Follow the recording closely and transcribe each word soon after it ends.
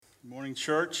Morning,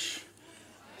 church.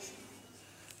 It's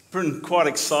been quite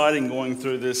exciting going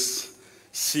through this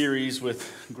series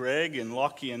with Greg and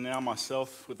Lockie and now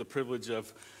myself with the privilege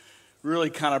of really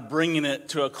kind of bringing it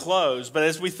to a close. But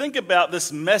as we think about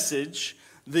this message,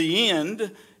 the end,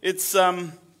 it's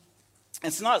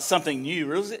not something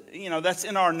new. You know, that's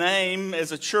in our name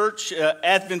as a church,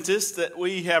 Adventist, that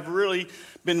we have really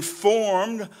been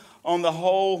formed on the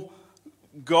whole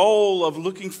goal of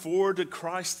looking forward to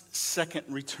Christ's second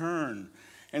return.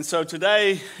 And so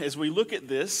today, as we look at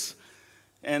this,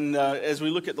 and as we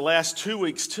look at the last 2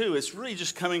 weeks too, it's really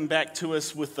just coming back to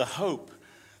us with the hope.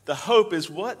 The hope is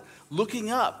what? Looking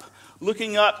up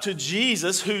to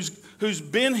Jesus who's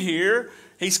been here.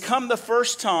 He's come the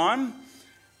first time,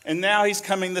 and now he's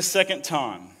coming the second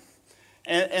time.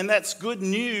 And that's good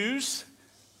news.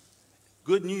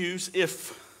 Good news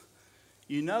if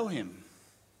you know him.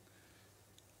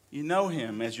 You know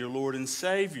him as your Lord and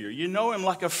Savior. You know him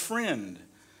like a friend.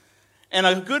 And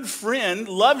a good friend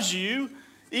loves you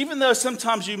even though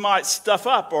sometimes you might stuff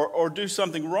up or do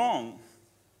something wrong.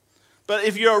 But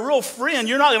if you're a real friend,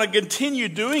 you're not going to continue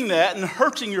doing that and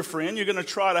hurting your friend. You're going to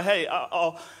try to, hey,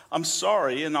 I'm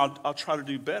sorry, and I'll try to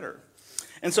do better.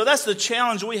 And so that's the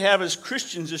challenge we have as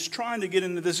Christians, is trying to get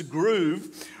into this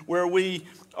groove where we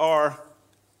are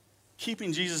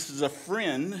keeping Jesus as a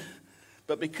friend.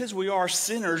 But because we are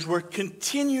sinners, we're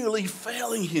continually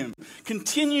failing him,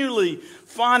 continually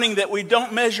finding that we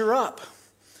don't measure up.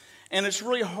 And it's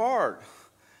really hard.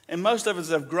 And most of us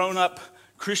have grown up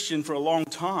Christian for a long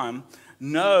time,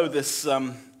 know this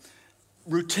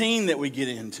routine that we get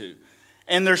into.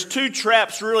 And there's two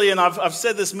traps really, and I've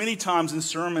said this many times in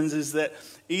sermons, is that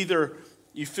either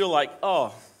you feel like,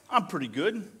 oh, I'm pretty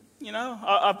good. You know,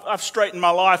 I've straightened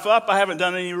my life up. I haven't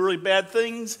done any really bad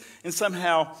things. And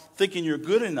somehow thinking you're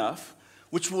good enough,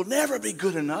 which will never be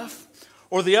good enough.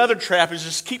 Or the other trap is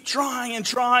just keep trying,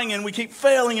 and we keep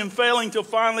failing until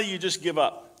finally you just give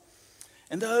up.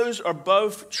 And those are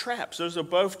both traps. Those are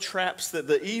both traps that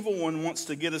the evil one wants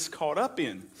to get us caught up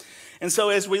in. And so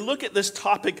as we look at this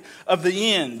topic of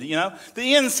the end, you know,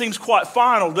 the end seems quite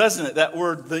final, doesn't it? That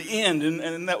word, the end.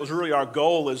 And that was really our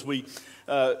goal as we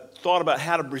thought about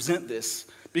how to present this,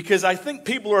 because I think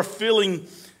people are feeling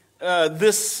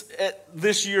this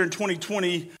year in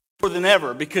 2020 more than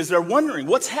ever, because they're wondering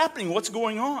what's happening, what's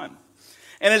going on.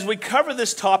 And as we cover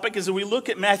this topic, as we look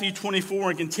at Matthew 24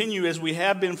 and continue as we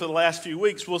have been for the last few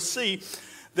weeks, we'll see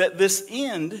that this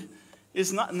end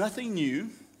is nothing new.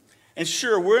 And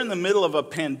sure, we're in the middle of a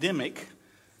pandemic,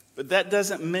 but that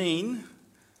doesn't mean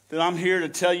that I'm here to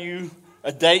tell you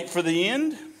a date for the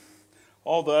end,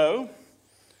 although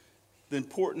the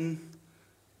important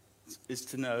is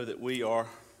to know that we are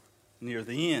near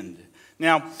the end.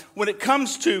 Now, when it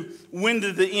comes to when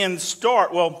did the end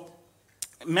start, well,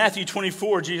 Matthew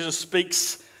 24, Jesus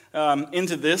speaks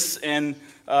into this, and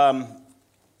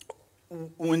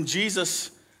when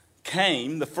Jesus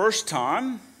came the first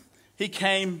time, he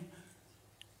came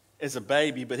as a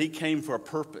baby, but he came for a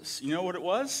purpose. You know what it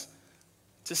was?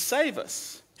 To save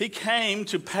us. He came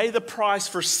to pay the price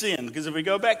for sin. Because if we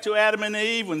go back to Adam and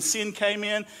Eve, when sin came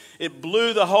in, it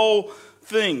blew the whole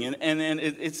thing. And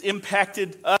it's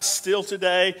impacted us still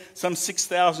today, some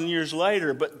 6,000 years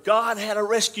later. But God had a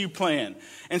rescue plan.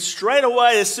 And straight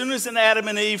away, as soon as Adam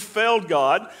and Eve failed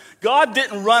God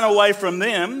didn't run away from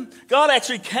them. God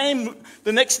actually came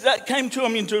to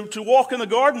them to walk in the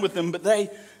garden with them. But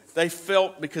they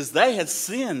felt, because they had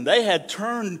sinned, they had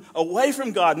turned away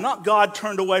from God, not God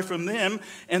turned away from them,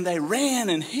 and they ran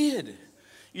and hid.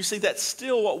 You see, that's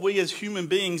still what we as human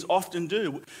beings often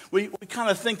do. We kind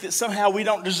of think that somehow we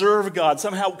don't deserve God,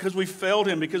 somehow because we failed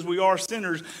him, because we are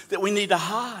sinners, that we need to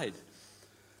hide.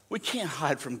 We can't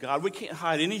hide from God. We can't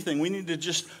hide anything. We need to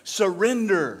just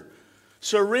surrender.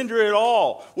 Surrender it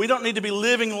all. We don't need to be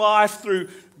living life through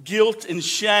guilt and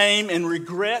shame and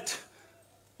regret.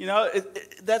 You know,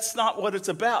 that's not what it's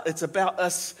about. It's about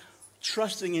us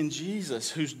trusting in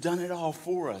Jesus, who's done it all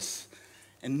for us,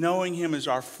 and knowing him as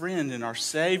our friend and our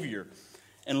Savior,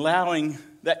 and allowing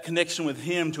that connection with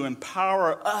him to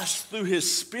empower us through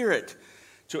his Spirit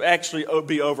to actually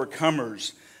be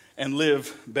overcomers and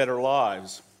live better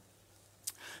lives.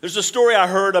 There's a story I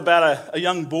heard about a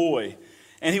young boy,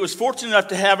 and he was fortunate enough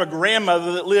to have a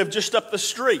grandmother that lived just up the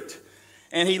street.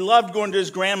 And he loved going to his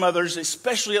grandmother's,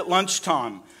 especially at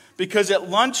lunchtime, because at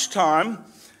lunchtime,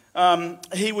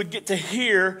 he would get to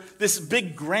hear this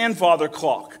big grandfather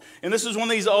clock. And this is one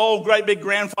of these old, great big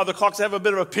grandfather clocks. I have a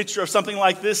bit of a picture of something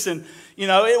like this. And, you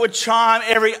know, it would chime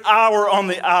every hour on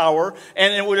the hour,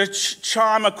 and it would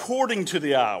chime according to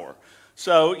the hour.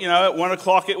 So, at 1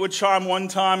 o'clock it would chime one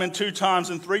time and 2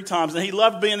 times and 3 times. And he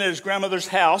loved being at his grandmother's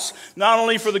house, not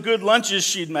only for the good lunches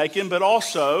she'd make him, but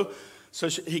also so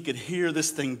he could hear this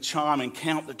thing chime and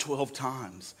count the 12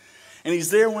 times. And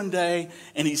he's there one day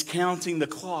and he's counting the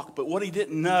clock. But what he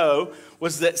didn't know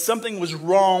was that something was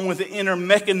wrong with the inner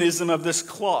mechanism of this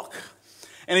clock.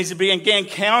 And he began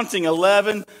counting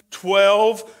 11,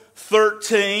 12,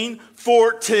 13,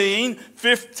 14,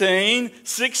 15,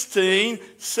 16,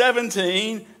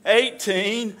 17,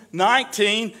 18,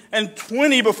 19, and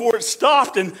 20 before it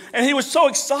stopped. And he was so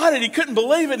excited, he couldn't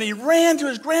believe it. And he ran to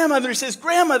his grandmother. He says,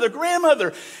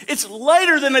 Grandmother, it's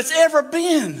later than it's ever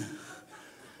been.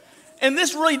 And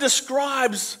this really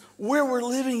describes where we're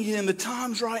living in the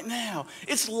times right now.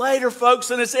 It's later, folks,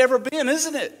 than it's ever been,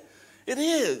 isn't it? It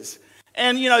is.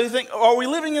 And, you think, are we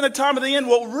living in the time of the end?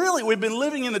 Well, really, we've been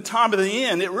living in the time of the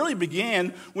end. It really began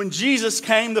when Jesus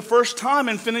came the first time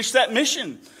and finished that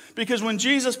mission. Because when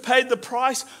Jesus paid the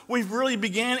price, we really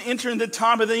began entering the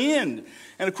time of the end.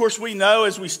 And, of course, we know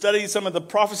as we study some of the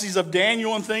prophecies of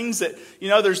Daniel and things that,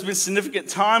 there's been significant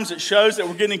times that shows that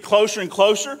we're getting closer and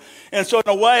closer. And so, in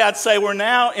a way, I'd say we're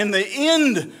now in the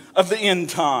end of the end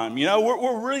time. We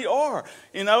really are.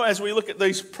 As we look at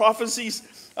these prophecies,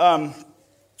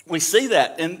 we see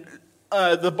that. And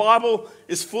the Bible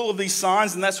is full of these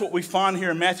signs, and that's what we find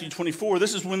here in Matthew 24.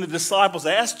 This is when the disciples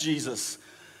asked Jesus,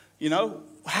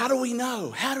 how do we know?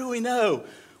 How do we know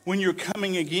when you're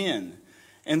coming again?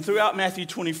 And throughout Matthew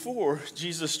 24,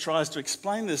 Jesus tries to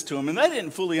explain this to them, and they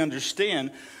didn't fully understand.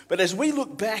 But as we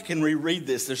look back and reread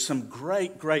this, there's some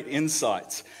great, great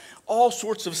insights, all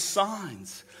sorts of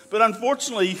signs. But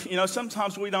unfortunately,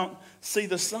 sometimes we don't see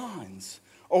the signs,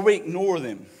 or we ignore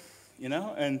them.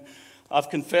 And I've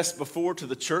confessed before to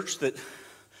the church that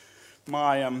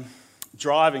my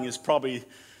driving is probably,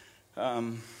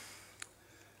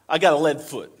 I got a lead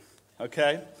foot,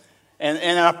 okay?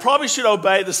 And I probably should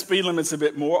obey the speed limits a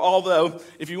bit more, although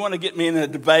if you want to get me in a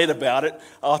debate about it,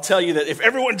 I'll tell you that if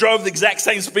everyone drove the exact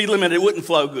same speed limit, it wouldn't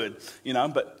flow good,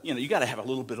 But, you got to have a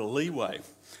little bit of leeway.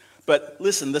 But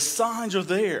listen, the signs are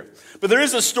there. But there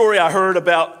is a story I heard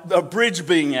about a bridge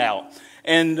being out.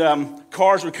 And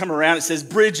cars would come around, it says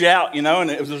bridge out, and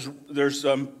there's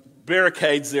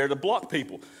barricades there to block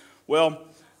people. Well,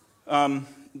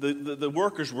 the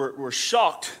workers were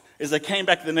shocked as they came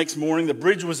back the next morning. The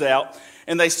bridge was out,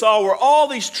 and they saw where all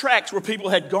these tracks where people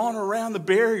had gone around the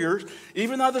barriers,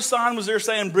 even though the sign was there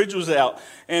saying bridge was out.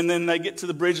 And then they get to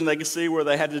the bridge and they could see where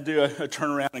they had to do a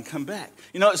turnaround and come back.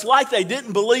 It's like they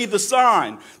didn't believe the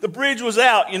sign. The bridge was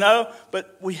out,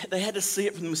 but they had to see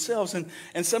it for themselves.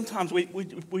 And sometimes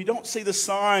we don't see the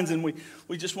signs, and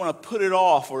we just want to put it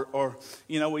off, or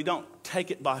we don't take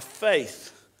it by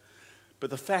faith. But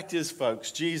the fact is,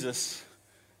 folks, Jesus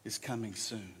is coming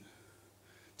soon.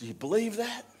 Do you believe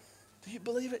that? Do you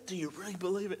believe it? Do you really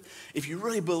believe it? If you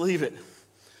really believe it,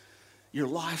 your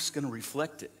life's going to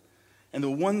reflect it. And the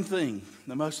one thing,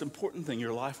 the most important thing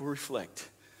your life will reflect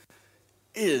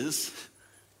is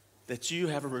that you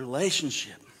have a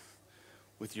relationship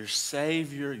with your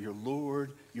Savior, your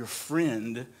Lord, your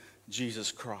friend,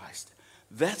 Jesus Christ.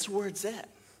 That's where it's at.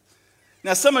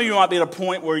 Now, some of you might be at a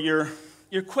point where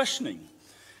you're questioning.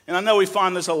 And I know we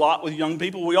find this a lot with young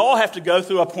people. We all have to go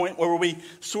through a point where we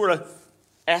sort of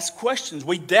ask questions.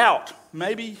 We doubt.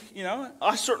 Maybe,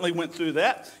 I certainly went through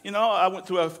that. I went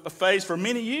through a phase for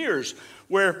many years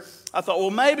where I thought,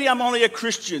 well, maybe I'm only a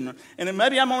Christian. And then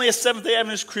maybe I'm only a Seventh-day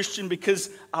Adventist Christian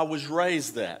because I was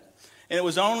raised that. And it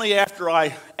was only after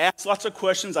I asked lots of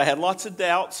questions, I had lots of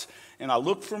doubts, and I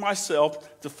looked for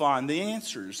myself to find the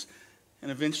answers.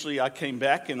 And eventually I came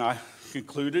back and I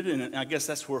concluded, and I guess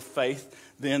that's where faith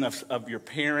then of your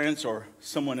parents or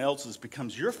someone else's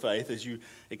becomes your faith as you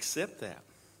accept that.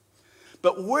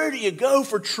 But where do you go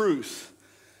for truth,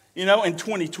 in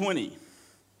 2020?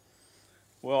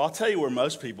 Well, I'll tell you where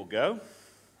most people go.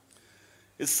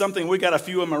 It's something, we got a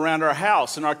few of them around our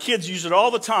house, and our kids use it all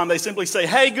the time. They simply say,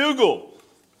 hey, Google,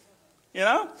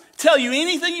 tell you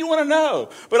anything you want to know.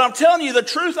 But I'm telling you the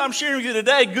truth I'm sharing with you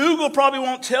today, Google probably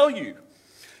won't tell you.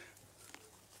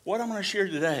 What I'm going to share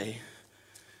today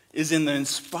is in the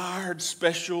inspired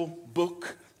special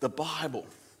book, the Bible.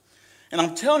 And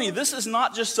I'm telling you, this is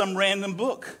not just some random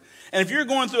book. And if you're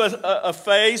going through a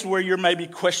phase where you're maybe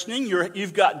questioning,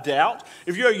 you've got doubt.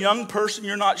 If you're a young person,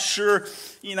 you're not sure,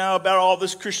 about all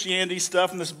this Christianity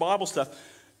stuff and this Bible stuff.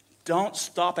 Don't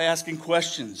stop asking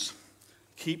questions.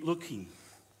 Keep looking,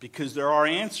 because there are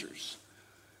answers.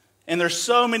 And there's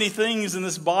so many things in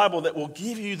this Bible that will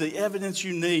give you the evidence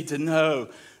you need to know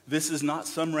this is not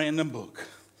some random book.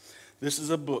 This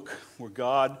is a book where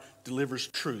God delivers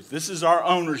truth. This is our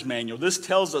owner's manual. This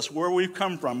tells us where we've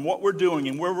come from, what we're doing,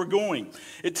 and where we're going.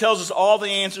 It tells us all the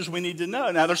answers we need to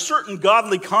know. Now, there's certain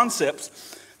godly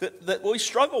concepts that we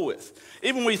struggle with.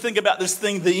 Even when we think about this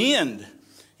thing, the end.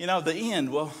 The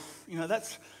end. Well,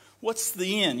 what's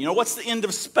the end? What's the end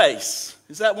of space?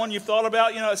 Is that one you've thought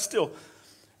about? It's still...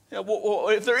 well,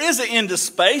 if there is an end to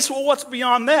space, well, what's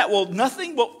beyond that? Well,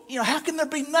 nothing. Well, how can there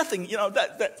be nothing?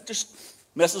 That just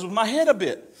messes with my head a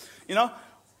bit.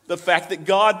 The fact that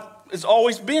God has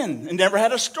always been and never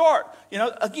had a start.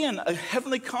 Again, a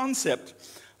heavenly concept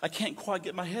I can't quite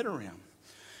get my head around.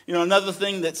 Another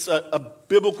thing that's a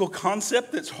biblical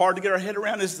concept that's hard to get our head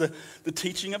around is the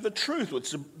teaching of the truth,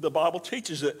 which the Bible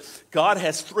teaches that God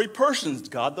has three persons,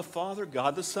 God the Father,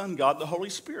 God the Son, God the Holy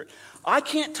Spirit. I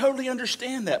can't totally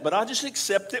understand that, but I just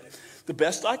accept it the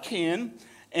best I can,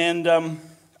 and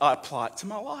I apply it to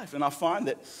my life. And I find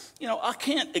that, I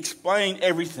can't explain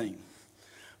everything,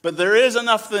 but there is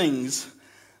enough things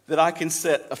that I can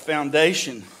set a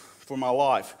foundation for my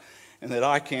life and that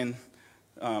I can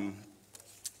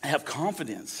have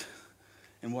confidence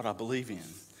in what I believe in.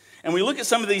 And we look at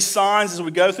some of these signs as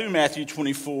we go through Matthew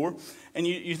 24, and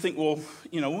you think, well,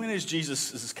 when is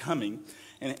Jesus coming?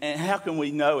 And how can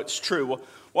we know it's true? Well,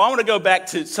 I want to go back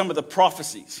to some of the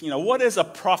prophecies. What is a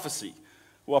prophecy?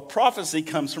 Well, a prophecy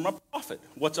comes from a prophet.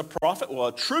 What's a prophet? Well,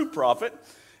 a true prophet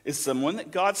is someone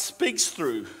that God speaks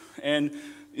through. And,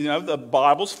 the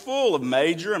Bible's full of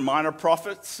major and minor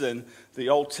prophets, and the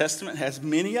Old Testament has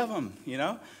many of them,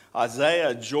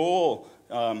 Isaiah, Joel,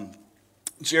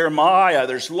 Jeremiah.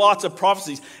 There's lots of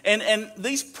prophecies. And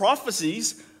these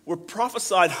prophecies were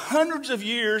prophesied hundreds of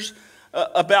years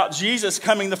about Jesus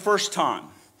coming the first time.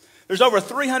 There's over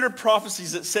 300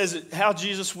 prophecies that says how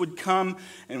Jesus would come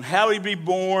and how he'd be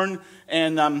born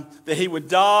and that he would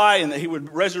die and that he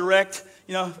would resurrect.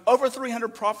 Over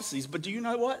 300 prophecies. But do you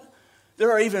know what?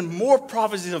 There are even more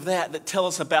prophecies of that tell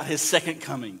us about his second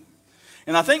coming.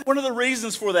 And I think one of the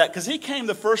reasons for that, because he came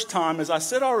the first time, as I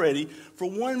said already, for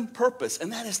one purpose,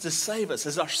 and that is to save us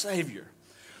as our Savior.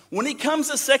 When he comes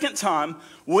the second time,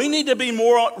 we need to be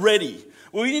more ready.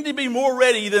 We need to be more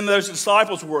ready than those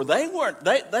disciples were. They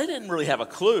didn't really have a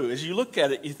clue. As you look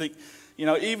at it, you think,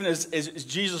 even as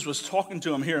Jesus was talking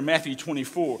to them here in Matthew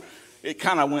 24, it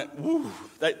kind of went, woo,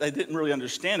 they didn't really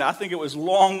understand it. I think it was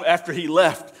long after he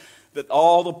left that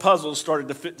all the puzzles started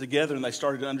to fit together and they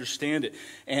started to understand it.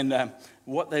 And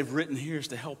what they've written here is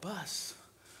to help us.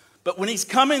 But when he's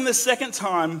coming the second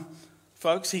time,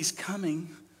 folks, he's coming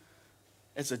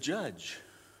as a judge.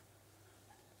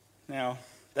 Now,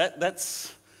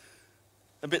 that's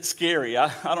a bit scary. I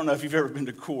don't know if you've ever been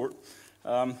to court.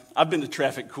 I've been to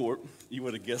traffic court. You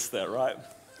would have guessed that, right?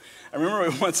 I remember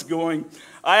once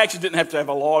I actually didn't have to have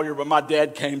a lawyer, but my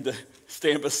dad came to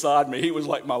stand beside me. He was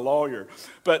like my lawyer.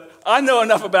 But I know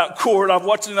enough about court. I've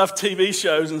watched enough TV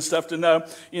shows and stuff to know,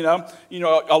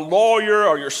 a lawyer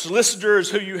or your solicitor is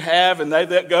who you have, and they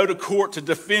go to court to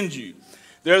defend you.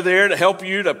 They're there to help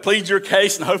you, to plead your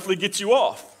case, and hopefully get you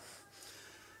off.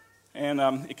 And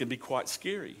it can be quite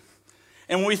scary.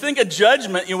 And when we think of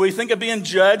judgment, we think of being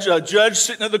judged, a judge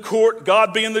sitting at the court,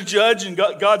 God being the judge, and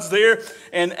God's there,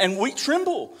 and we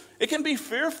tremble. It can be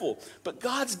fearful, but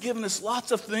God's given us lots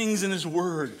of things in his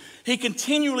word. He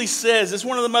continually says, it's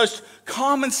one of the most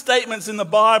common statements in the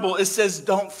Bible, it says,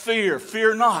 don't fear,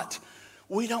 fear not.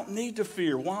 We don't need to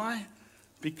fear. Why?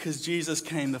 Because Jesus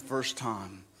came the first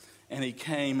time, and he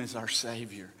came as our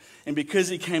Savior. And because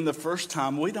he came the first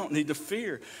time, we don't need to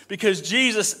fear. Because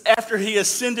Jesus, after he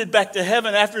ascended back to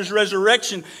heaven, after his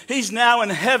resurrection, he's now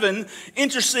in heaven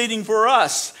interceding for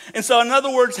us. And so, in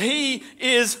other words, he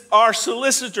is our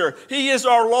solicitor. He is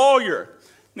our lawyer.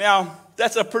 Now,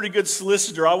 that's a pretty good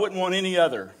solicitor. I wouldn't want any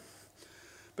other.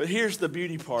 But here's the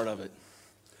beauty part of it.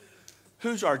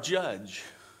 Who's our judge?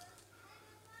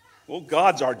 Well,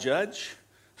 God's our judge.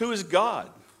 Who is God?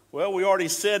 Well, we already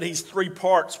said he's three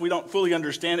parts. We don't fully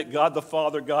understand it. God the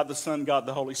Father, God the Son, God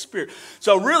the Holy Spirit.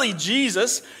 So really,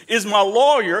 Jesus is my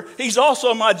lawyer. He's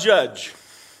also my judge.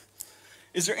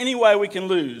 Is there any way we can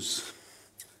lose?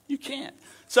 You can't.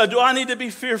 So do I need to be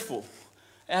fearful?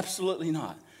 Absolutely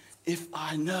not. If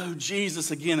I know Jesus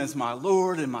again as my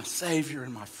Lord and my Savior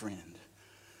and my friend.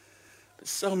 But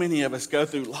so many of us go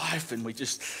through life and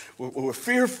we're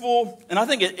fearful. And I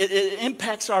think it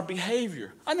impacts our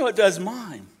behavior. I know it does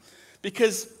mine.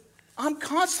 Because I'm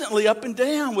constantly up and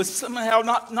down with somehow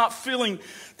not feeling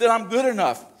that I'm good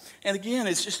enough. And again,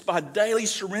 it's just by daily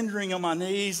surrendering on my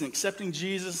knees and accepting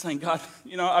Jesus, saying, God,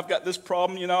 I've got this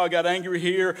problem. I got angry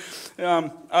here.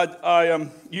 I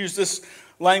used this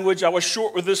language. I was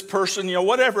short with this person,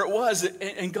 whatever it was.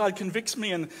 And God convicts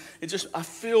me, and I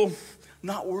feel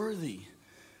not worthy.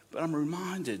 But I'm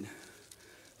reminded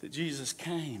that Jesus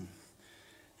came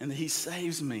and that he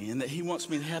saves me and that he wants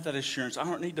me to have that assurance. I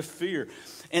don't need to fear.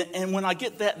 And when I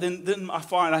get that, then I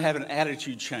find I have an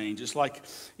attitude change. It's like,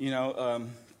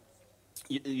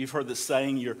 you've heard the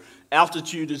saying, your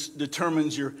altitude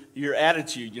determines your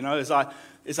attitude. As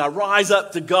I rise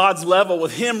up to God's level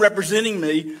with him representing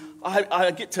me,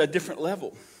 I get to a different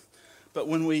level. But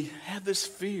when we have this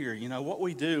fear, what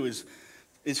we do is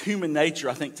human nature,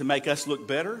 I think, to make us look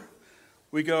better.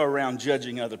 We go around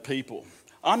judging other people.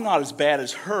 I'm not as bad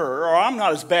as her, or I'm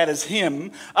not as bad as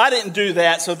him. I didn't do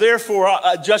that, so therefore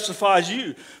it justifies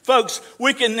you. Folks,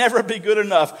 we can never be good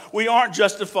enough. We aren't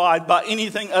justified by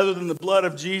anything other than the blood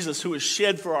of Jesus, who was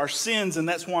shed for our sins, and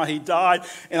that's why he died.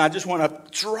 And I just want to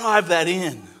drive that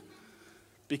in,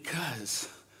 because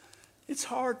it's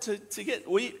hard to get.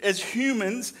 We, as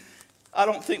humans, I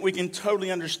don't think we can totally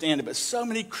understand it, but so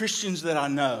many Christians that I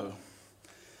know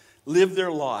live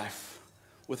their life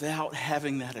without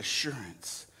having that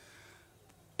assurance.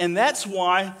 And that's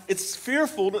why it's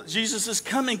fearful that Jesus is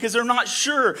coming, because they're not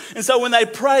sure. And so when they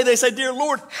pray, they say, "Dear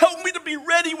Lord, help me to be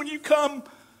ready when you come."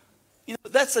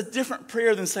 That's a different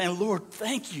prayer than saying, "Lord,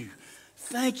 thank you.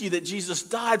 Thank you that Jesus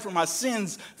died for my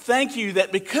sins. Thank you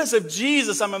that because of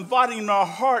Jesus, I'm inviting him in my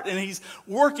heart and he's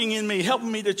working in me, helping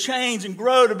me to change and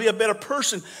grow to be a better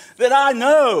person. That I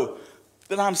know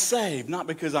that I'm saved, not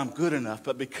because I'm good enough,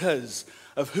 but because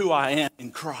of who I am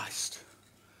in Christ."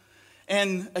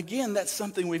 And again, that's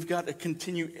something we've got to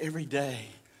continue every day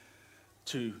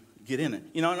to get in it.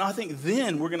 And I think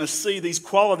then we're going to see these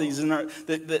qualities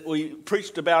that we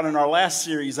preached about in our last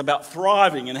series about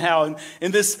thriving, and how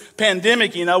in this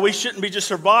pandemic, we shouldn't be just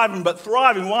surviving, but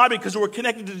thriving. Why? Because we're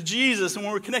connected to Jesus. And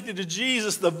when we're connected to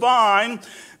Jesus, the vine,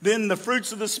 then the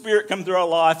fruits of the Spirit come through our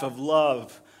life of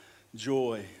love,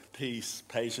 joy, peace,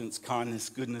 patience, kindness,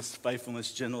 goodness,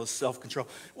 faithfulness, gentleness, self-control.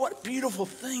 What beautiful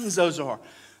things those are.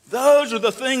 Those are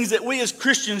the things that we as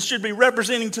Christians should be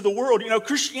representing to the world.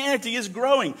 Christianity is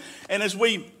growing. And as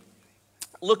we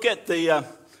look at the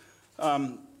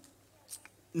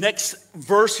next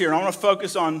verse here, I want to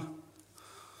focus on,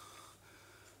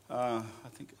 I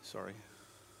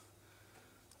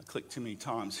clicked too many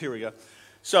times. Here we go.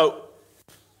 So,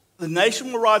 the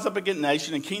nation will rise up against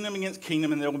nation and kingdom against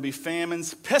kingdom, and there will be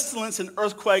famines, pestilence, and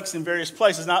earthquakes in various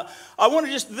places. Now, I want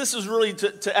to this is really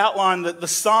to outline the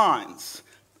signs.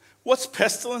 What's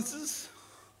pestilences?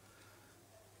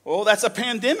 Well, that's a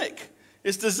pandemic.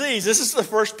 It's disease. This is the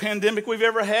first pandemic we've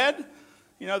ever had.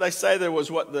 They say there was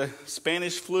the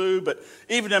Spanish flu, but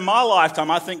even in my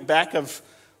lifetime, I think back of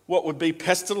what would be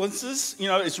pestilences.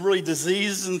 It's really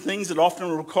diseases and things that often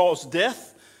will cause death.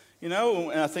 And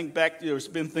I think back, there's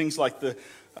been things like the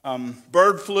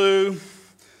bird flu,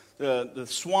 the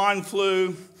swine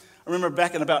flu. I remember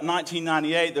back in about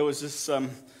 1998, there was this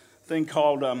thing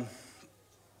called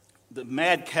the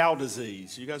mad cow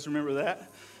disease. You guys remember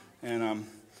that? And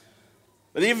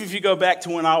but even if you go back to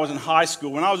when I was in high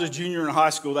school, when I was a junior in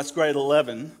high school, that's grade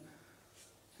 11,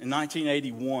 in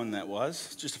 1981 that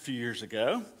was, just a few years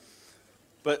ago.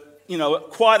 But,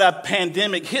 quite a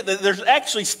pandemic hit. There's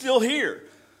actually still here.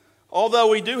 Although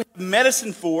we do have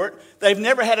medicine for it, they've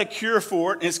never had a cure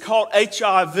for it, and it's called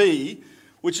HIV,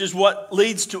 which is what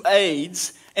leads to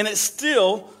AIDS, and it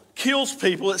still kills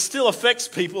people, it still affects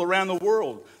people around the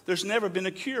world. There's never been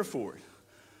a cure for it.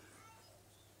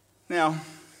 Now,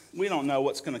 we don't know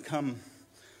what's going to come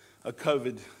of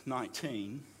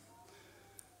COVID-19,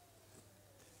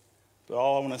 but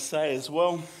all I want to say is,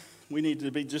 we need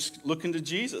to be just looking to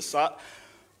Jesus.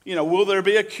 Will there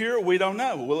be a cure? We don't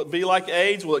know. Will it be like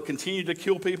AIDS? Will it continue to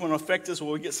kill people and affect us?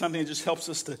 Will we get something that just helps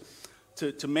us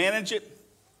to manage it?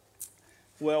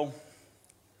 Well,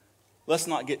 let's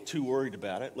not get too worried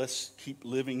about it. Let's keep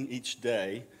living each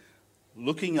day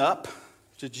looking up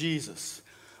to Jesus.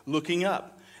 Looking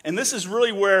up. And this is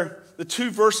really where the two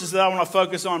verses that I want to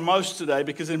focus on most today,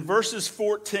 because in verses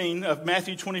 14 of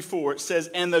Matthew 24, it says,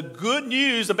 "And the good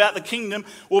news about the kingdom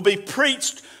will be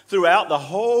preached throughout the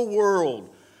whole world,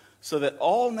 so that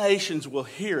all nations will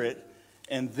hear it,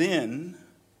 and then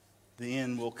the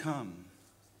end will come."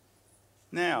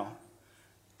 Now,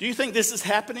 do you think this is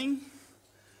happening?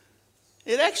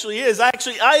 It actually is. I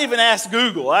even asked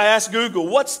Google. I asked Google,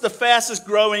 what's the fastest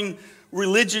growing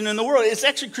religion in the world? It's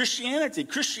actually Christianity.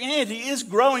 Christianity is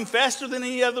growing faster than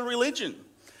any other religion.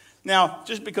 Now,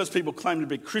 just because people claim to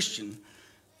be Christian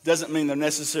doesn't mean they're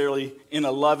necessarily in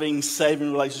a loving,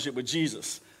 saving relationship with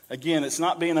Jesus. Again, it's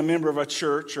not being a member of a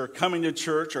church or coming to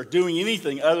church or doing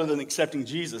anything other than accepting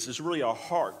Jesus. It's really our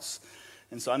hearts.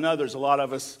 And so I know there's a lot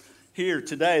of us here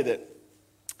today that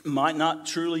might not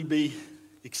truly be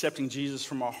accepting Jesus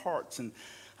from our hearts. And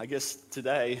I guess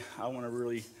today I want to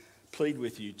really plead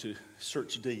with you to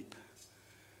search deep,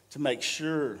 to make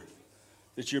sure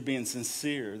that you're being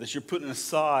sincere, that you're putting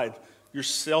aside your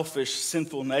selfish,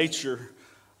 sinful nature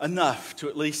enough to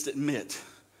at least admit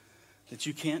that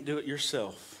you can't do it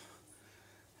yourself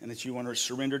and that you want to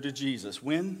surrender to Jesus.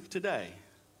 When? Today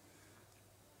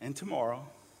and tomorrow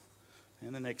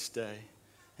and the next day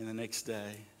and the next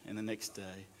day and the next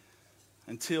day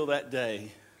until that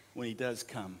day when he does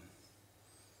come.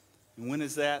 And when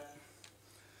is that?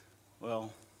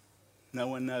 Well, no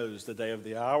one knows the day of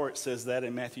the hour. It says that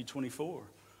in Matthew 24.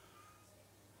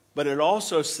 But it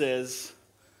also says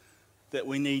that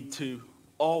we need to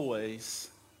always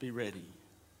be ready.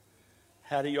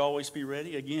 How do you always be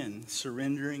ready? Again,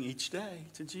 surrendering each day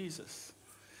to Jesus.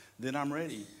 Then I'm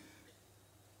ready.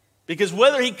 Because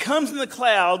whether he comes in the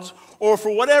clouds or for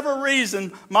whatever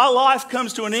reason my life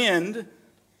comes to an end,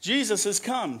 Jesus has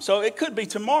come. So it could be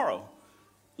tomorrow.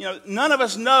 You know, none of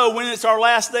us know when it's our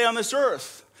last day on this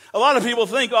earth. A lot of people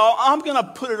think, oh, I'm going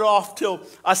to put it off till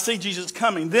I see Jesus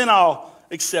coming. Then I'll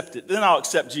accept it. Then I'll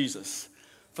accept Jesus.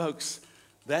 Folks,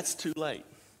 that's too late.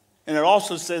 And it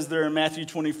also says there in Matthew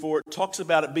 24, it talks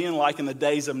about it being like in the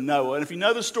days of Noah. And if you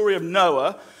know the story of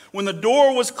Noah, when the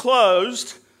door was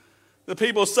closed, the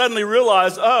people suddenly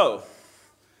realized, oh,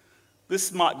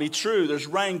 this might be true. There's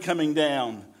rain coming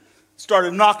down.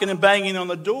 Started knocking and banging on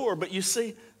the door. But you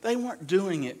see, they weren't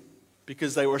doing it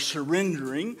because they were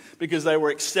surrendering, because they were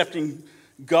accepting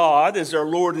God as their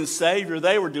Lord and Savior.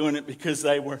 They were doing it because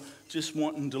they were just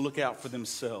wanting to look out for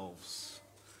themselves.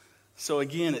 So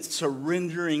again, it's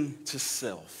surrendering to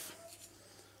self.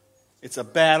 It's a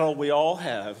battle we all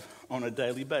have on a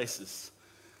daily basis.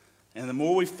 And the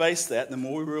more we face that, the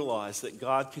more we realize that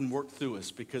God can work through us,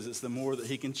 because it's the more that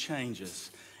he can change us.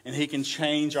 And he can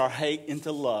change our hate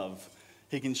into love.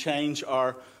 He can change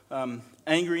our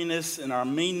angriness and our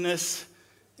meanness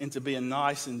into being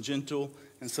nice and gentle,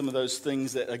 and some of those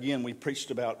things that, again, we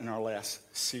preached about in our last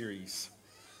series.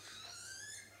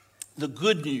 The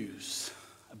good news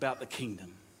about the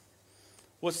kingdom.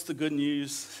 What's the good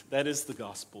news? That is the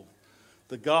gospel.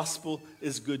 The gospel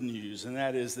is good news, and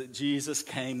that is that Jesus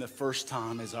came the first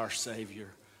time as our Savior.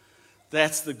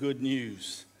 That's the good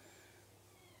news.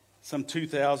 Some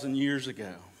 2,000 years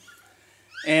ago.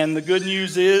 And the good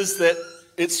news is that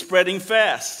it's spreading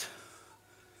fast.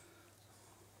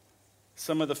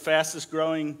 Some of the fastest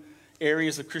growing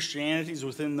areas of Christianity is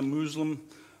within the Muslim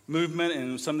movement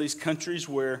and in some of these countries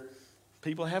where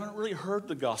people haven't really heard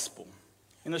the gospel.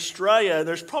 In Australia,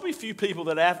 there's probably a few people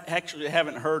that actually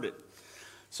haven't heard it.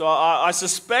 So I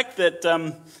suspect that,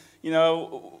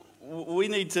 we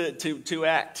need to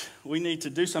act. We need to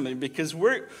do something, because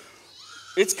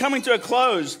it's coming to a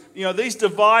close. You know, these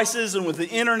devices and with the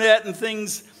internet and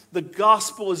things, the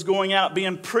gospel is going out,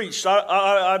 being preached.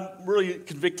 I'm really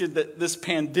convicted that this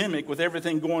pandemic, with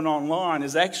everything going online,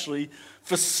 is actually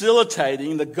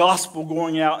facilitating the gospel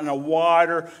going out in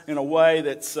a way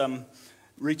that's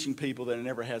reaching people that it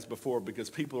never has before, because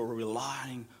people are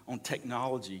relying on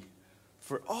technology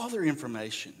for all their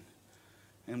information.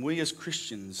 And we as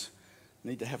Christians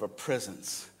need to have a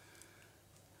presence.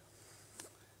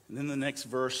 And then the next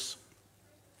verse,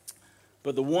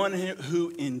 but the one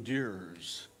who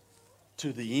endures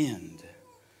to the end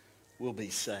will be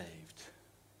saved.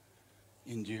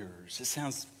 Endures. It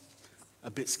sounds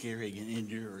a bit scary again,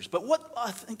 endures. But what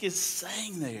I think is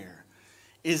saying there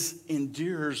is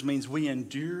endures means we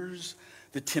endures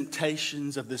the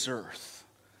temptations of this earth.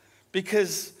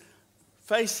 Because,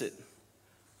 face it,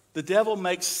 the devil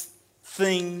makes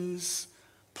things,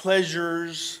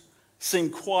 pleasures, seem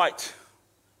quite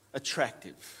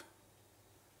attractive.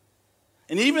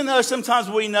 And even though sometimes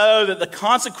we know that the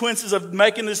consequences of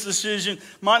making this decision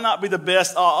might not be the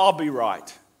best, I'll be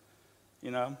right.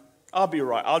 I'll be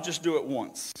right. I'll just do it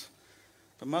once.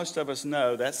 But most of us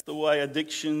know that's the way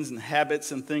addictions and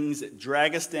habits and things that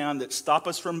drag us down, that stop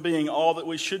us from being all that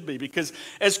we should be. Because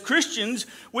as Christians,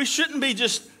 we shouldn't be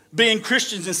just being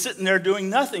Christians and sitting there doing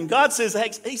nothing. God says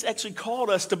he's actually called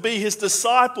us to be his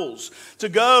disciples, to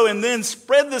go and then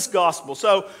spread this gospel.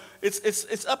 So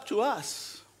it's up to us.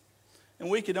 And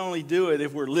we can only do it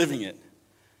if we're living it.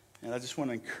 And I just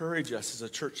want to encourage us as a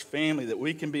church family that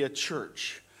we can be a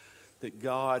church that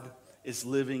God is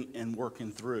living and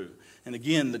working through. And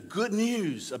again, the good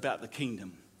news about the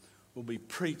kingdom will be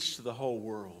preached to the whole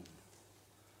world.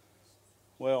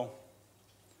 Well,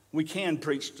 we can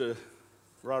preach to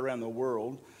right around the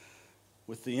world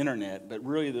with the internet, but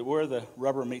really where the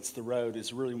rubber meets the road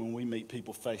is really when we meet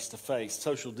people face to face.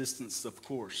 Social distance, of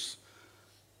course.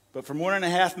 But from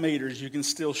 1.5 meters, you can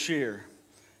still share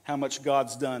how much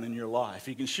God's done in your life.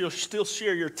 You can still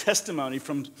share your testimony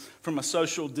from a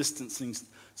social distancing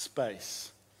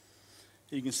space.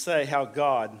 You can say how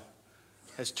God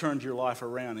has turned your life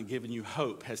around and given you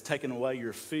hope, has taken away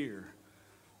your fear,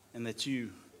 and that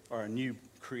you are a new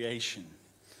creation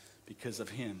because of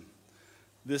Him.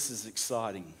 This is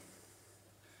exciting.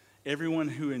 Everyone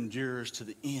who endures to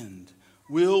the end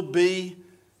will be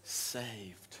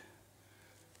saved.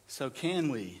 So can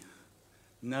we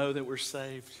know that we're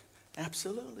saved?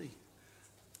 Absolutely.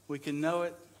 We can know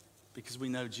it because we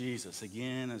know Jesus,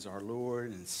 again, as our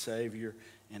Lord and Savior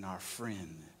and our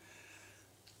friend.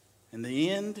 And the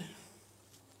end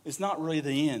is not really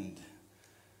the end.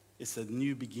 It's a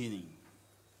new beginning.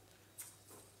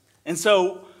 And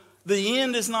so the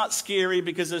end is not scary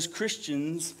because as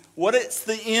Christians, what it's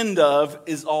the end of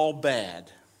is all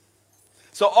bad.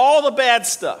 So all the bad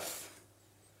stuff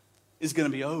is going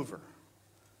to be over.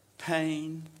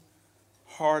 Pain,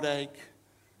 heartache,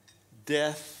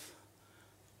 death,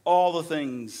 all the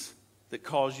things that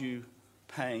cause you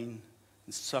pain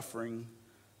and suffering,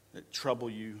 that trouble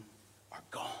you, are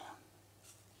gone.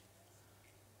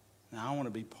 Now, I want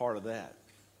to be part of that.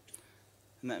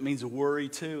 And that means worry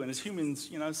too. And as humans,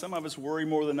 some of us worry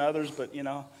more than others, but,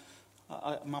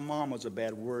 my mom was a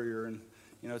bad worrier. And,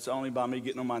 it's only by me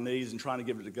getting on my knees and trying to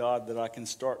give it to God that I can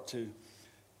start to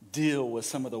deal with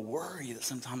some of the worry that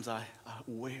sometimes I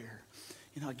wear.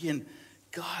 Again,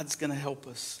 God's going to help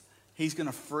us. He's going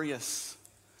to free us.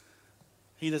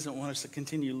 He doesn't want us to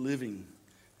continue living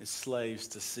as slaves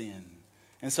to sin.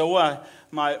 And so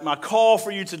my call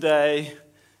for you today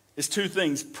is 2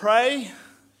 things. Pray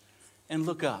and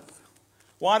look up.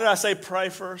 Why did I say pray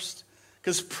first?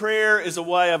 Because prayer is a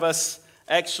way of us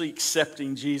actually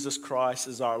accepting Jesus Christ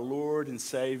as our Lord and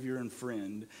Savior and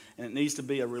friend. And it needs to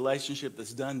be a relationship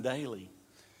that's done daily.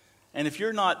 And if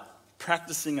you're not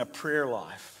practicing a prayer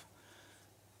life,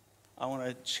 I want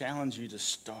to challenge you to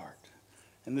start.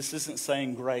 And this isn't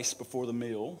saying grace before the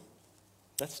meal.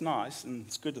 That's nice, and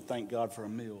it's good to thank God for a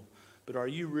meal. But are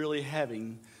you really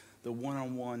having the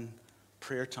one-on-one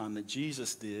prayer time that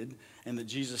Jesus did and that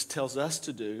Jesus tells us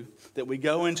to do? That we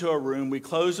go into a room, we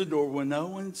close the door when no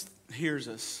one hears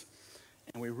us,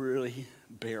 and we really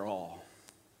bear all.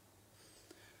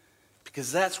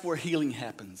 Because that's where healing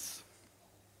happens.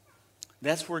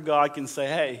 That's where God can say,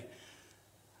 hey,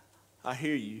 I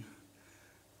hear you.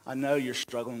 I know you're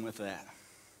struggling with that.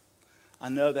 I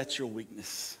know that's your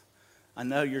weakness. I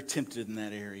know you're tempted in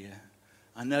that area.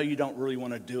 I know you don't really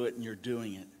want to do it and you're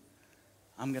doing it.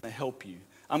 I'm going to help you.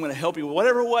 I'm going to help you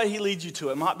whatever way He leads you to.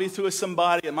 It might be through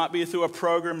somebody. It might be through a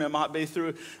program. It might be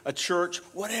through a church.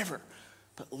 Whatever.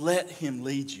 But let Him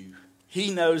lead you.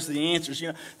 He knows the answers.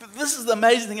 This is the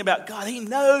amazing thing about God. He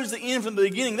knows the end from the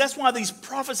beginning. That's why these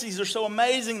prophecies are so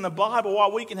amazing in the Bible. Why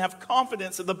we can have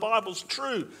confidence that the Bible's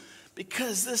true.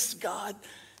 Because this God,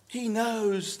 He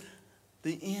knows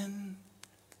the end,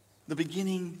 the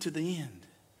beginning to the end.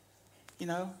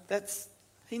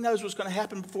 He knows what's going to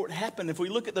happen before it happened. If we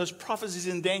look at those prophecies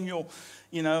in Daniel,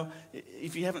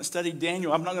 if you haven't studied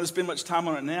Daniel, I'm not going to spend much time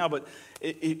on it now, but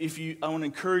I want to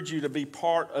encourage you to be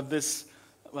part of this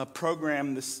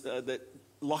program that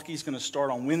Lockie's going to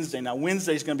start on Wednesday. Now,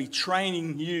 Wednesday is going to be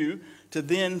training you to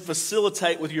then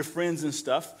facilitate with your friends and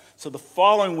stuff. So the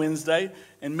following Wednesday,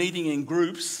 and meeting in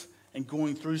groups and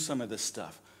going through some of this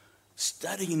stuff.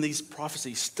 Studying these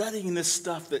prophecies, studying this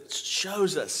stuff that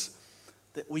shows us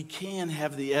that we can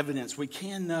have the evidence. We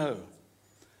can know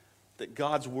that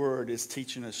God's Word is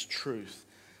teaching us truth.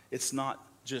 It's not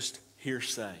just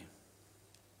hearsay.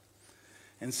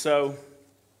 And so,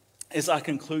 as I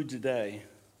conclude today,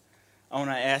 I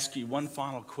want to ask you one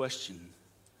final question.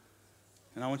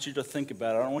 And I want you to think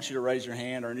about it. I don't want you to raise your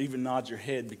hand or even nod your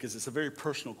head because it's a very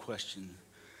personal question.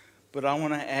 But I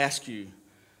want to ask you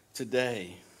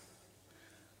today,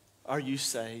 are you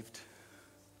saved?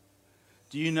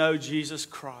 Do you know Jesus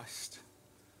Christ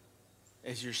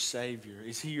as your Savior?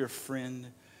 Is He your friend?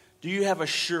 Do you have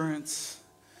assurance?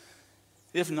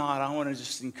 If not, I want to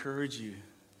just encourage you.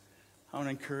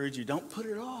 Don't put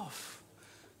it off.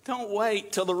 Don't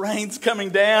wait till the rain's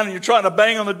coming down and you're trying to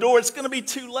bang on the door. It's going to be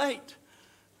too late.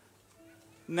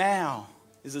 Now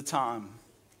is the time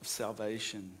of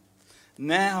salvation.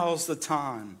 Now's the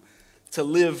time to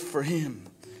live for Him.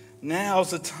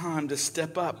 Now's the time to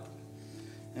step up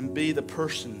and be the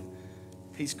person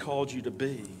He's called you to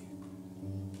be.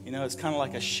 It's kind of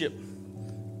like a ship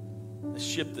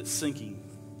that's sinking.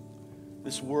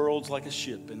 This world's like a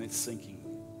ship and it's sinking.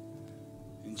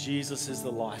 And Jesus is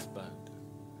the lifeboat.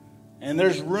 And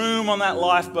there's room on that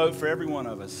lifeboat for every one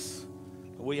of us.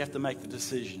 But we have to make the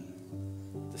decision.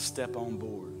 to step on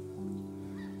board.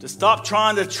 To stop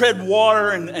trying to tread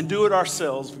water and do it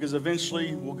ourselves, because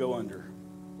eventually we'll go under.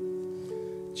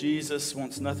 Jesus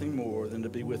wants nothing more than to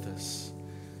be with us.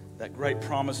 That great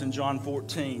promise in John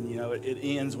 14, it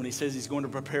ends when he says he's going to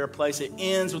prepare a place. It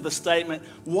ends with a statement.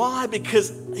 Why?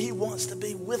 Because he wants to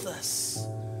be with us.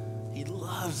 He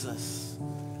loves us.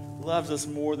 Loves us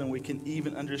more than we can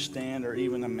even understand or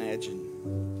even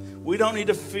imagine. We don't need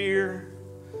to fear.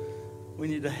 We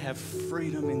need to have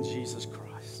freedom in Jesus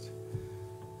Christ.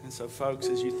 And so, folks,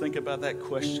 as you think about that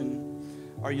question,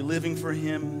 are you living for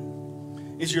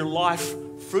him? Is your life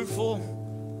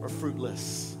fruitful or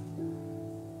fruitless?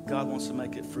 God wants to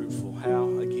make it fruitful. How?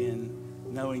 Again,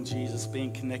 knowing Jesus,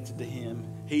 being connected to him.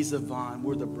 He's the vine,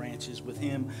 we're the branches. With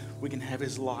him, we can have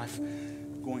his life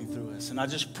going through us. And I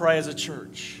just pray as a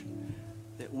church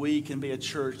that we can be a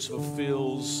church that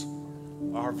fulfills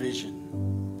our vision.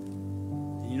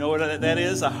 And you know what that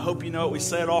is? I hope you know it. We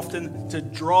say it often, to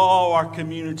draw our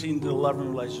community into a loving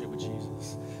relationship with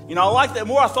Jesus. I like that.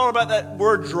 More I thought about that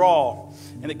word draw.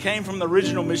 And it came from the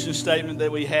original mission statement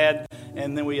that we had.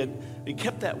 And then we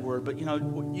kept that word. But,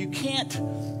 you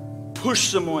can't push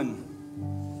someone.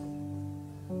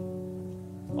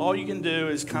 All you can do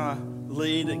is kind of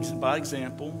lead by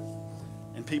example,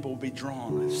 and people will be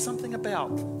drawn. There's something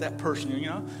about that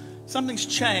person, something's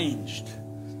changed.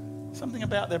 Something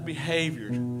about their behavior.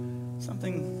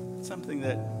 Something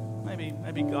that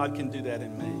maybe God can do that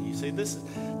in me. You see, this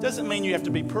doesn't mean you have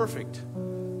to be perfect.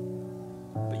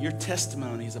 But your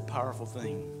testimony is a powerful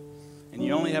thing. And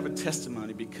you only have a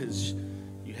testimony because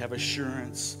you have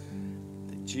assurance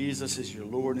that Jesus is your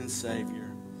Lord and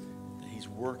Savior, that he's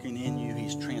working in you,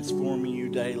 he's transforming you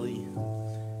daily,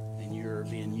 and you're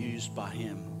being used by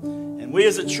him. And we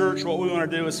as a church, what we want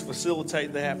to do is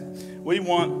facilitate that. We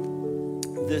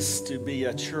want this to be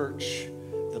a church,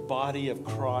 the body of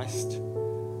Christ,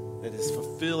 that is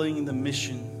fulfilling the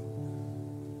mission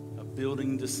of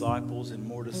building disciples and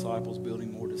more disciples,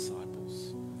 building more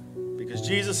disciples. Because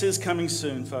Jesus is coming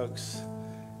soon, folks.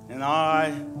 And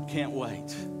I can't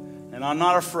wait. And I'm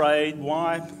not afraid.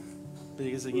 Why?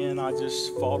 Because, again, I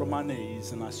just fall to my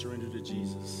knees and I surrender to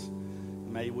Jesus.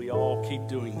 May we all keep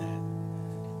doing that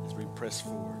as we press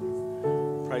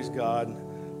forward. Praise God.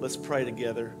 Let's pray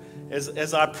together.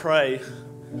 As I pray,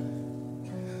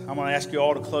 I'm going to ask you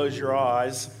all to close your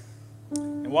eyes.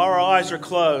 And while our eyes are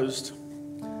closed,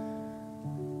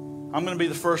 I'm going to be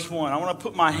the first one. I want to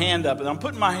put my hand up. And I'm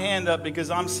putting my hand up because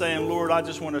I'm saying, Lord, I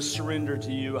just want to surrender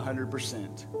to you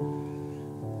 100%.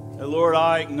 And Lord,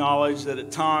 I acknowledge that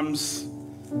at times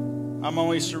I'm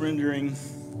only surrendering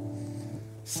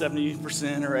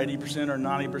 70% or 80% or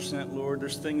 90%. Lord,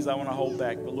 there's things I want to hold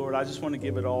back. But Lord, I just want to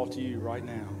give it all to you right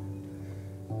now.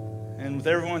 And with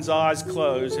everyone's eyes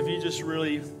closed, if you just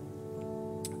really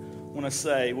want to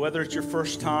say, whether it's your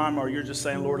first time or you're just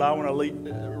saying, Lord, I want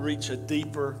to reach a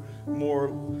deeper, more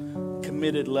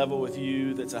committed level with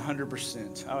you that's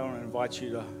 100%. I want to invite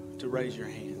you to raise your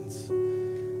hands.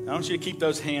 I want you to keep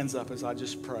those hands up as I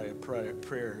just pray a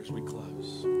prayer as we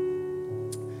close.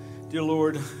 Dear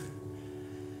Lord,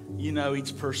 you know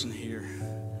each person here.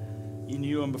 You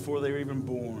knew them before they were even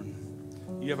born.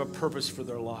 You have a purpose for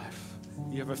their life.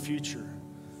 You have a future,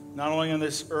 not only on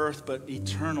this earth, but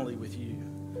eternally with you.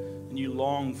 And you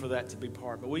long for that to be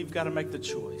part. But we've got to make the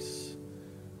choice,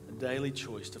 a daily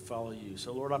choice to follow you.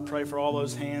 So, Lord, I pray for all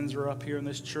those hands that are up here in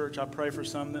this church. I pray for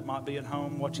some that might be at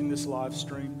home watching this live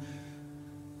stream.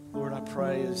 Lord, I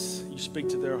pray as you speak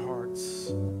to their hearts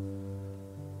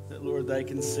that, Lord, they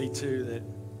can see too that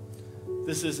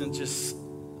this isn't just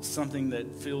something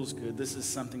that feels good. This is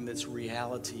something that's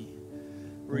reality.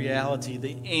 Reality,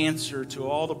 the answer to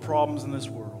all the problems in this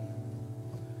world.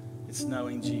 It's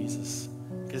knowing Jesus.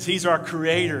 Because he's our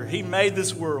creator. He made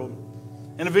this world.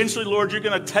 And eventually, Lord, you're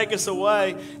going to take us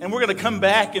away. And we're going to come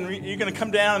back. And you're going to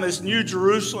come down in this new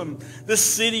Jerusalem. This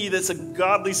city that's a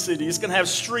godly city. It's going to have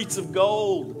streets of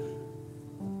gold.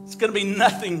 It's going to be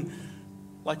nothing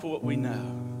like what we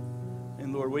know.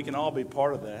 And Lord, we can all be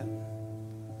part of that.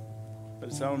 But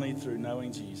it's only through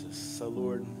knowing Jesus. So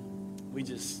Lord, we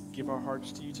just give our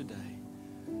hearts to you today.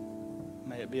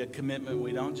 May it be a commitment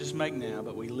we don't just make now,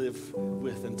 but we live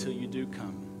with until you do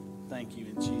come. Thank you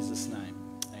in Jesus' name.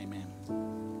 Amen.